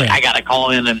 And I was like, I got to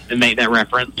call in and make that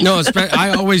reference. No, I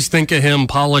always think of him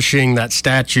polishing that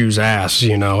statue's ass,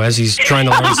 as he's trying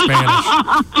to learn Spanish.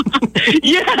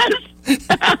 Yes.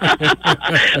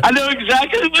 I know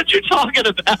exactly what you're talking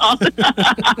about.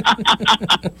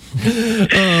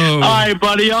 All right,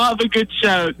 buddy. Y'all have a good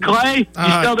show. Clay,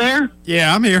 you still there?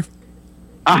 Yeah, I'm here.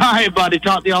 All right, buddy.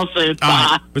 Talk to y'all soon. Bye.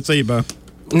 Right. We'll see you, Bo.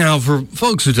 Now, for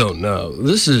folks who don't know,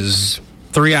 this is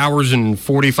 3 hours and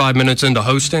 45 minutes into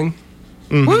hosting.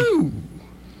 Mm-hmm. Woo!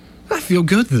 I feel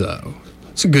good, though.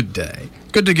 It's a good day.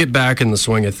 Good to get back in the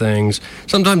swing of things.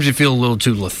 Sometimes you feel a little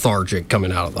too lethargic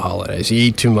coming out of the holidays. You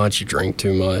eat too much, you drink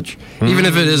too much. Mm-hmm. Even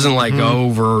if it isn't like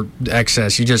over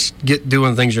excess, you just get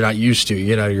doing things you're not used to. You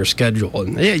get out of your schedule.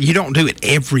 And you don't do it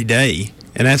every day.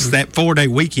 And that's that 4-day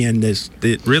weekend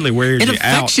that really wears you out. It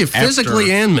affects you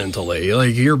physically and mentally.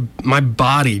 Like my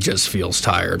body just feels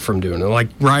tired from doing it. Like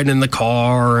riding in the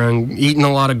car and eating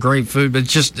a lot of great food, but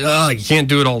it's just you can't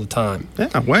do it all the time.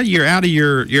 Yeah, well, you're out of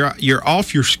you're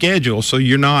off your schedule, so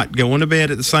you're not going to bed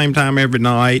at the same time every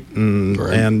night, and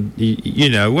right. and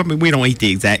we don't eat the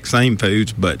exact same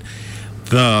foods, but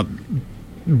the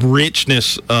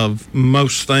richness of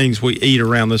most things we eat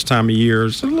around this time of year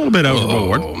is a little bit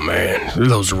overboard. Oh man,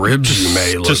 those ribs you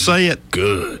made look to say it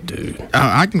good, dude.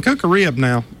 I can cook a rib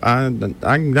now. I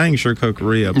can dang sure cook a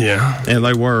rib. Yeah, and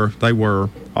they were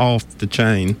off the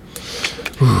chain.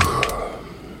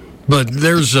 But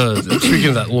there's speaking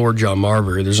of that Lord John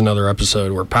Marbury, there's another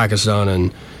episode where Pakistan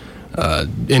and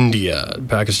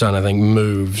Pakistan I think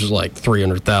moves like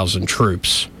 300,000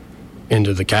 troops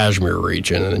into the Kashmir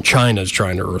region, and then China's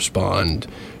trying to respond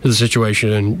to the situation.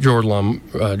 And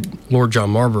Lord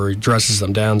John Marbury dresses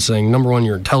them down, saying, number one,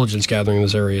 your intelligence gathering in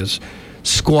this area is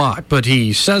squat. But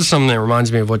he says something that reminds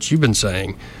me of what you've been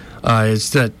saying,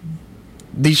 is that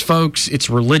these folks, it's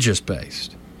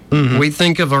religious-based. Mm-hmm. We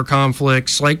think of our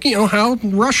conflicts like, how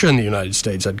Russia and the United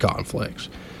States had conflicts,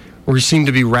 where we seem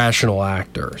to be rational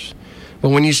actors. But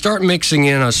when you start mixing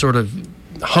in a sort of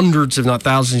hundreds, if not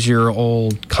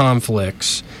thousands-year-old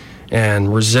conflicts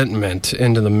and resentment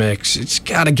into the mix, it's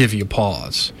got to give you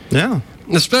pause. Yeah.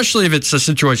 Especially if it's a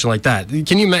situation like that.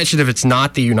 Can you imagine if it's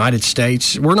not the United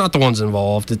States? We're not the ones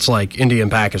involved. It's like India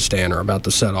and Pakistan are about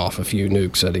to set off a few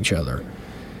nukes at each other.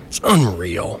 It's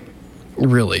unreal. It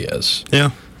really is.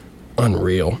 Yeah.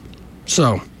 Unreal.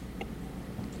 So,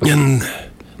 in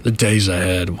the days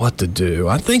ahead, what to do?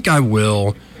 I think I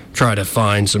will try to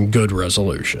find some good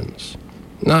resolutions.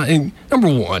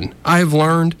 Number one, I've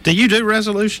learned... Do you do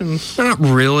resolutions? Not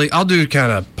really. I'll do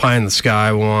kind of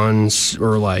pie-in-the-sky ones,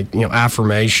 or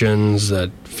affirmations that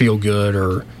feel good,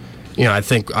 or, I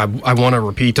think I want to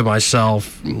repeat to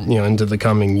myself, into the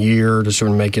coming year to sort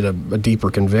of make it a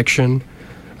deeper conviction.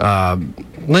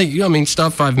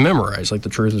 Stuff I've memorized, like the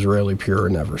truth is rarely pure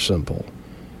and never simple.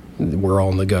 We're all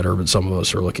in the gutter, but some of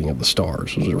us are looking at the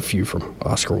stars. Those are a few from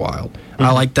Oscar Wilde. Mm-hmm.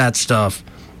 I like that stuff.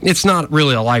 It's not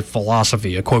really a life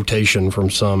philosophy. A quotation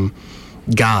from some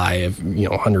guy,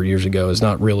 100 years ago is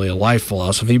not really a life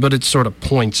philosophy, but it sort of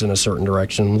points in a certain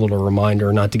direction, a little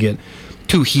reminder not to get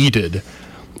too heated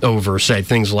over, say,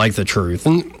 things like the truth.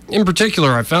 And in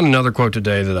particular, I found another quote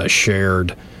today that I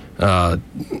shared on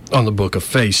the Book of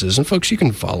Faces. And folks, you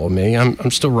can follow me.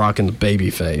 I'm still rocking the baby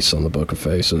face on the Book of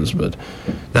Faces, but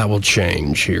that will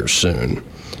change here soon.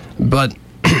 But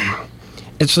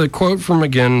it's a quote from,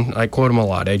 again, I quote him a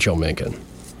lot, H.L. Mencken.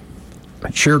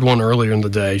 I shared one earlier in the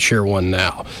day, share one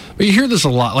now. But you hear this a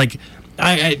lot. Like,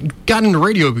 I got into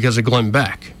radio because of Glenn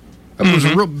Beck. I was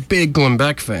a real big Glenn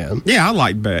Beck fan. Yeah, I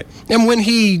like Beck. And when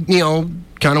he,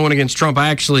 kind of went against Trump, I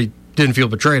actually didn't feel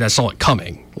betrayed. I saw it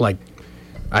coming. Like,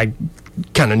 I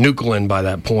kind of knew Glenn by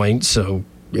that point, so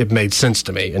it made sense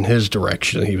to me in his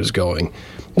direction he was going.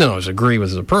 I don't always agree with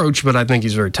his approach, but I think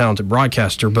he's a very talented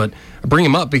broadcaster. But I bring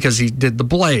him up because he did The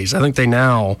Blaze. I think they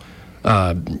now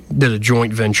did a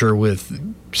joint venture with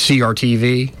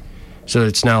CRTV. So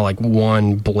it's now like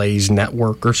one Blaze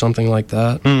network or something like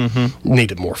that. Mm-hmm.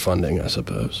 Needed more funding, I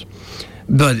suppose.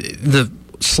 But the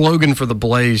slogan for the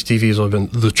Blaze TV has always been,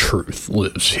 "The truth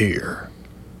lives here."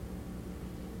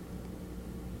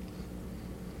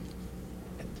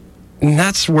 And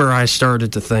that's where I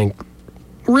started to think,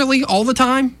 really, all the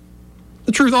time?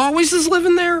 The truth always is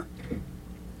living there?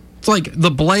 It's like the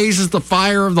Blaze is the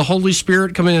fire of the Holy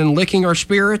Spirit coming in and licking our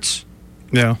spirits?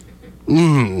 Yeah.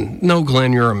 No,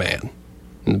 Glenn, you're a man.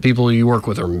 And the people you work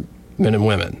with are men and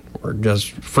women, or just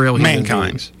frail human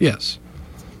beings. Yes.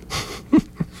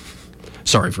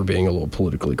 Sorry for being a little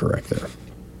politically correct there.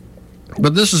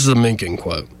 But this is the Mencken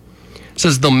quote. It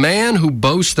says, "The man who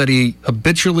boasts that he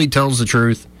habitually tells the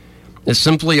truth is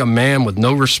simply a man with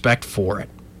no respect for it."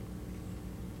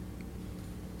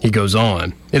 He goes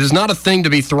on, "It is not a thing to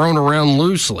be thrown around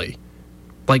loosely,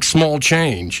 like small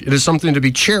change. It is something to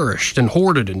be cherished and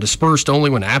hoarded and dispersed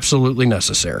only when absolutely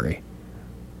necessary."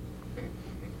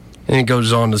 And he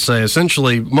goes on to say,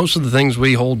 essentially, most of the things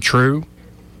we hold true,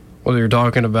 whether you're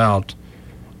talking about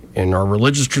in our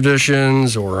religious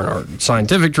traditions or in our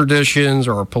scientific traditions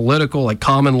or our political, like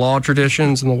common law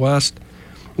traditions in the West,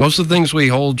 most of the things we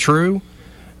hold true,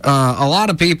 a lot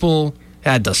of people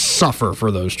had to suffer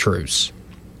for those truths.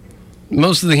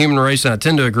 Most of the human race, and I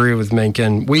tend to agree with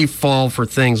Mencken, we fall for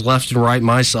things left and right,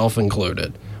 myself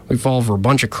included. We fall for a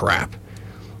bunch of crap.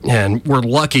 And we're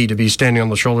lucky to be standing on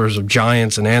the shoulders of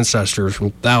giants and ancestors from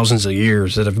thousands of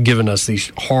years that have given us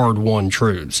these hard-won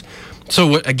truths.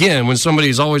 So, again, when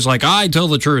somebody's always like, "I tell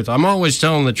the truth, I'm always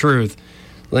telling the truth,"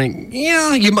 like,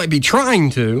 yeah, you might be trying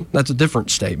to. That's a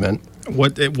different statement.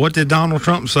 What did Donald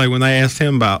Trump say when they asked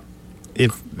him about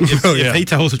if he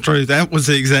told the truth? That was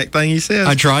the exact thing he said.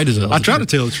 I try to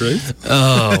tell the truth.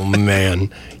 Oh,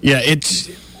 man. Yeah,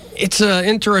 it's an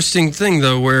interesting thing,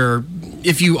 though, where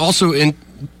if you also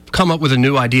come up with a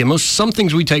new idea, some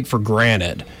things we take for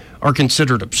granted are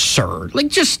considered absurd.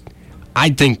 Like I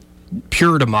think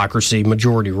pure democracy,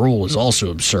 majority rule is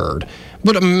also absurd.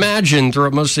 But imagine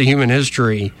throughout most of human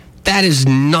history, that is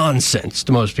nonsense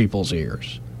to most people's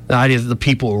ears. The idea that the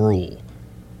people rule.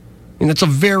 And that's a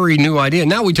very new idea.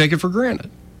 Now we take it for granted.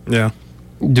 Yeah.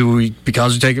 Do we,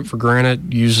 because we take it for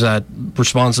granted, use that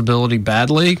responsibility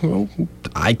badly? Well,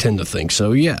 I tend to think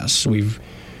so, yes. We've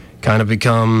kind of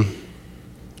become,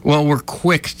 we're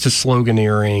quick to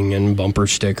sloganeering and bumper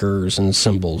stickers and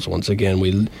symbols. Once again,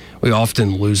 we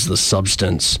often lose the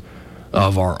substance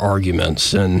of our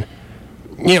arguments. And,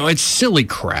 it's silly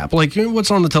crap. Like,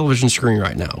 what's on the television screen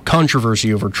right now?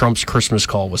 Controversy over Trump's Christmas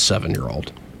call with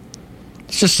 7-year-old.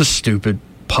 It's just a stupid,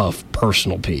 puff,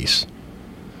 personal piece.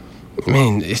 I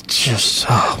mean, it's just,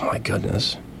 oh my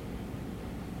goodness.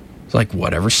 It's like,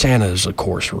 whatever. Santa is, of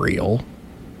course, real.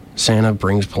 Santa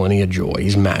brings plenty of joy.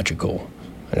 He's magical.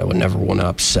 And I would never want to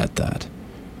upset that.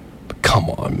 But come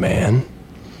on, man.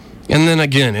 And then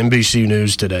again, NBC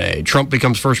News today. Trump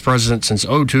becomes first president since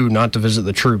 2002 not to visit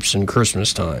the troops in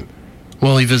Christmas time.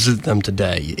 Well, he visited them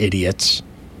today, you idiots.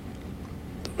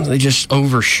 They just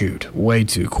overshoot way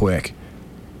too quick.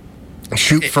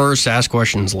 Shoot first, ask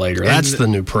questions later. That's the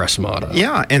new press motto.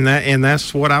 Yeah, and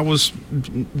that's what I was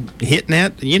hitting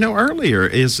at, earlier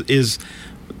is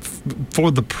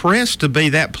for the press to be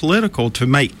that political, to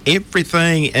make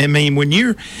everything. I mean, when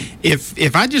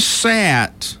if I just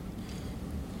sat,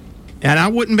 and I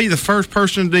wouldn't be the first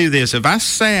person to do this, if I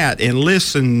sat and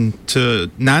listened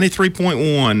to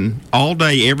 93.1 all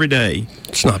day, every day,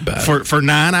 it's not bad for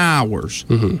 9 hours,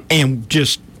 and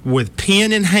just with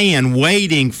pen in hand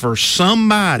waiting for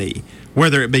somebody,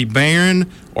 whether it be Barron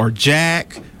or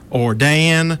Jack or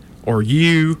Dan or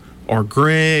you or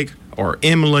Greg or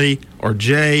Emily or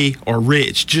Jay or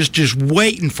Rich, just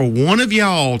waiting for one of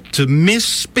y'all to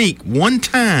misspeak one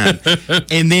time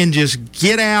and then just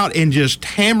get out and just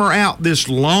hammer out this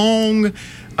long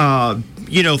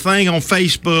thing on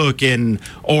Facebook,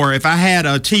 or if I had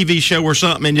a TV show or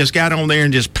something and just got on there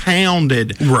and just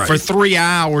pounded for 3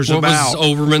 hours what about was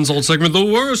Overman's old segment, the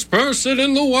worst person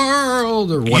in the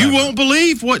world, or whatever. You won't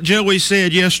believe what Joey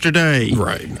said yesterday.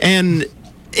 Right. And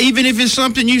even if it's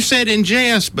something you said in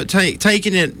jest, but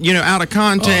taking it, out of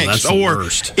context, or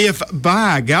if,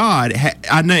 by God,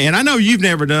 I know you've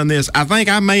never done this. I think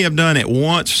I may have done it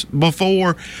once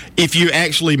before. If you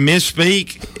actually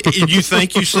misspeak, you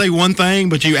think you say one thing,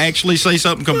 but you actually say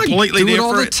something completely different.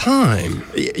 All the time.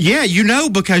 Yeah,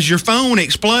 because your phone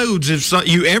explodes if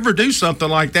you ever do something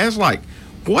like that. It's like,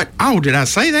 what? Oh, did I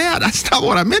say that? That's not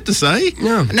what I meant to say.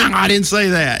 Yeah. No, I didn't say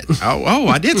that. Oh,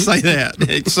 I did say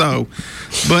that. So,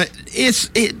 but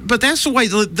but that's the way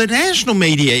the national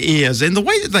media is, and the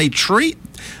way that they treat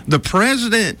the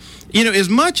president. As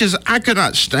much as I could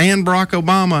not stand Barack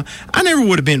Obama, I never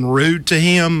would have been rude to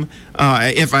him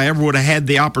if I ever would have had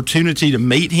the opportunity to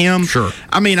meet him. Sure.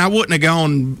 I mean, I wouldn't have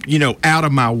gone, out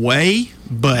of my way.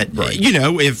 But,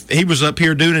 if he was up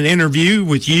here doing an interview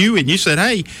with you and you said,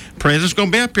 hey, President's going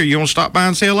to be up here, you want to stop by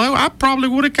and say hello? I probably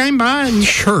would have came by and,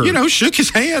 shook his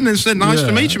hand and said, nice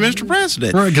to meet you, Mr.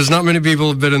 President. Right, because not many people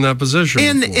have been in that position.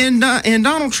 And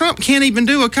Donald Trump can't even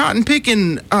do a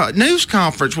cotton-picking news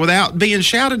conference without being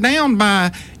shouted down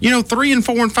by, 3 and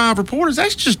 4 and 5 reporters.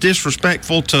 That's just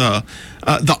disrespectful to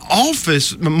the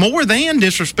office, more than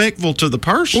disrespectful to the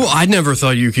person. Well, I never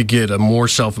thought you could get a more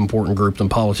self-important group than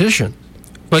politician.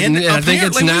 But I think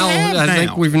it's now. I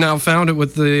think we've now found it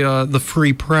with the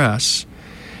free press.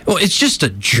 Well, it's just a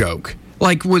joke.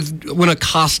 Like when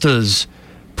Acosta's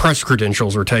press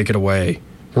credentials were taken away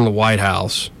from the White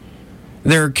House,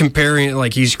 they're comparing it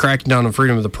like he's cracking down on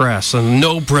freedom of the press. And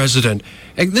no president.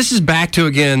 And this is back to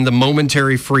again the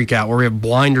momentary freak out where we have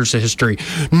blinders to history.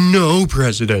 No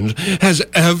president has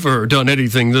ever done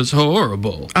anything this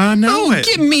horrible. I know it.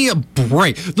 Give me a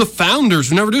break. The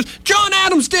founders never do this. John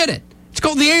Adams did it. It's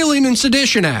called the Alien and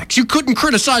Sedition Acts. You couldn't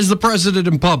criticize the president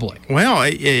in public. Well,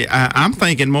 I'm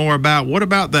thinking more about what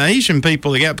about the Asian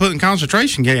people that got put in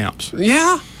concentration camps?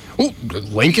 Yeah. Well,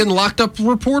 Lincoln locked up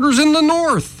reporters in the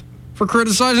North for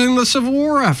criticizing the Civil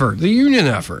War effort, the Union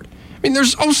effort. I mean,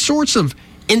 there's all sorts of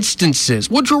instances.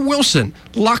 Woodrow Wilson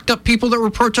locked up people that were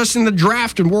protesting the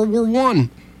draft in World War I.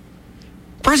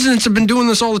 Presidents have been doing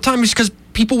this all the time. It's because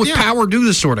people with power do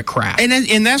this sort of crap.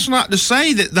 And that's not to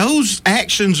say that those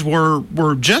actions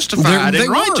were justified and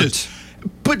righteous.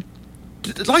 But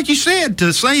like you said,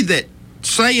 to say that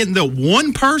saying the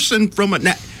one person from it,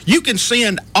 now, you can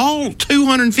send all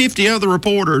 250 other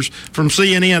reporters from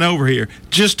CNN over here.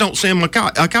 Just don't send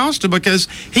Acosta because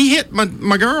he hit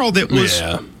my girl that was,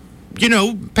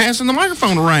 passing the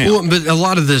microphone around. Well, but a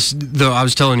lot of this, though, I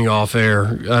was telling you off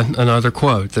air, another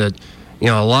quote that,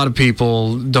 a lot of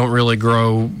people don't really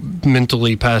grow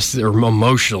mentally past, or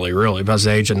emotionally, really, past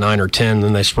the age of 9 or 10,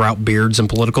 then they sprout beards and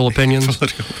political opinions.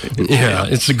 Yeah,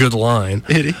 it's a good line.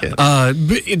 It is.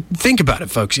 But think about it,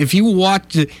 folks. If you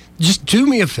watch, just do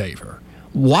me a favor.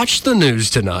 Watch the news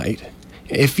tonight,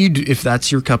 if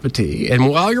that's your cup of tea. And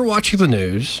while you're watching the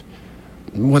news,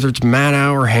 whether it's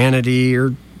Maddow or Hannity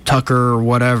or Tucker or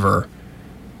whatever,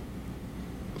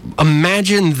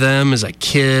 imagine them as a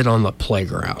kid on the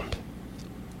playground.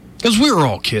 Because we were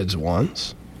all kids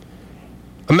once.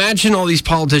 Imagine all these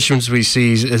politicians we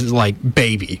see as like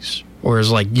babies, or as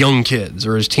like young kids,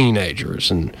 or as teenagers,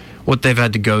 and what they've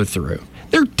had to go through.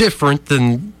 They're different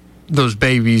than those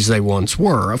babies they once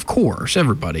were, of course.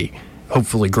 Everybody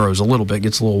hopefully grows a little bit,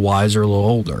 gets a little wiser, a little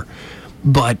older.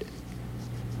 But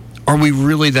are we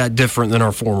really that different than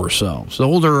our former selves? The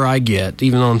older I get,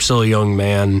 even though I'm still a young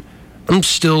man, I'm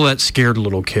still that scared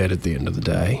little kid at the end of the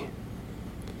day.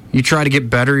 You try to get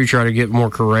better, you try to get more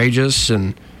courageous,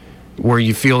 and where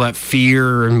you feel that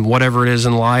fear and whatever it is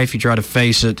in life, you try to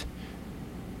face it,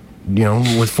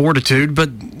 with fortitude. But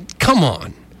come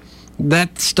on,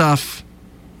 that stuff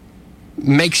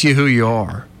makes you who you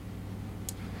are.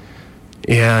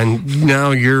 Yeah, and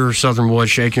now you're Southern Boy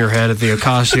shaking your head at the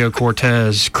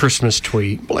Ocasio-Cortez Christmas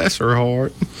tweet. Bless her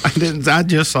heart. I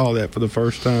just saw that for the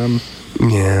first time.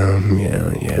 Yeah.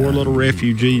 Poor little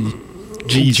refugee.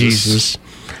 Jesus.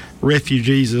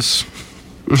 Refugees.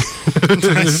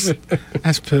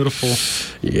 That's pitiful.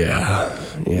 Yeah.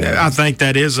 I think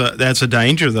that's a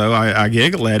danger, though. I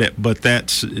giggle at it, but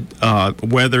that's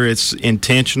whether it's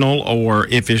intentional or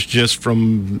if it's just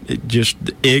from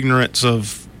ignorance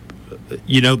of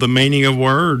the meaning of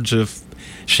words. If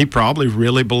she probably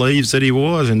really believes that he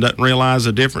was and doesn't realize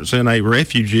the difference in a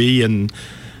refugee and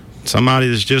somebody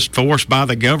that's just forced by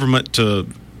the government to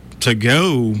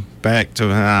go back to,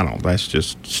 that's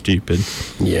just stupid.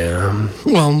 Yeah.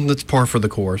 Well, that's par for the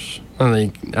course. I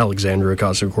think Alexandria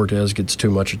Ocasio-Cortez gets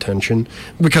too much attention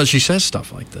because she says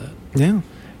stuff like that. Yeah.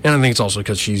 And I think it's also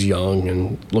because she's young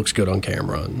and looks good on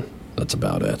camera, and that's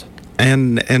about it.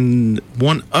 And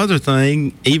one other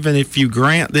thing, even if you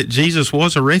grant that Jesus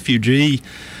was a refugee,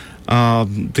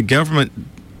 The government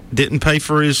didn't pay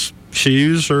for his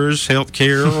shoes or his health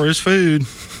care or his food.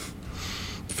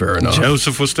 Fair enough.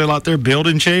 Joseph was still out there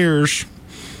building chairs.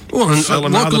 Well,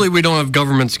 and luckily we don't have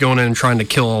governments going in and trying to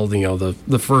kill all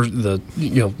the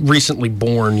recently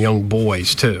born young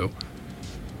boys too.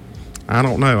 I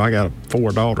don't know. I got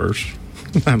 4 daughters.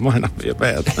 That might not be a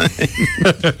bad thing.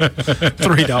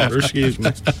 3 daughters, excuse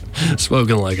me.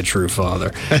 Spoken like a true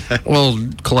father. Well,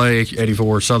 Clay,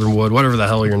 84, Southern Wood, whatever the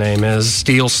hell your name is,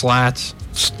 Steel Slats.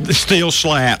 Steel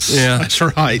Slats. Yeah. That's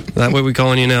right. That way we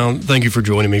calling you now. Thank you for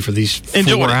joining me for these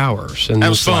 4 hours. And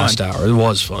this last hour. It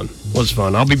was fun.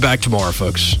 I'll be back tomorrow,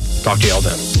 folks. Talk to y'all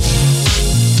then.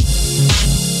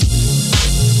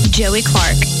 Joey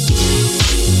Clark.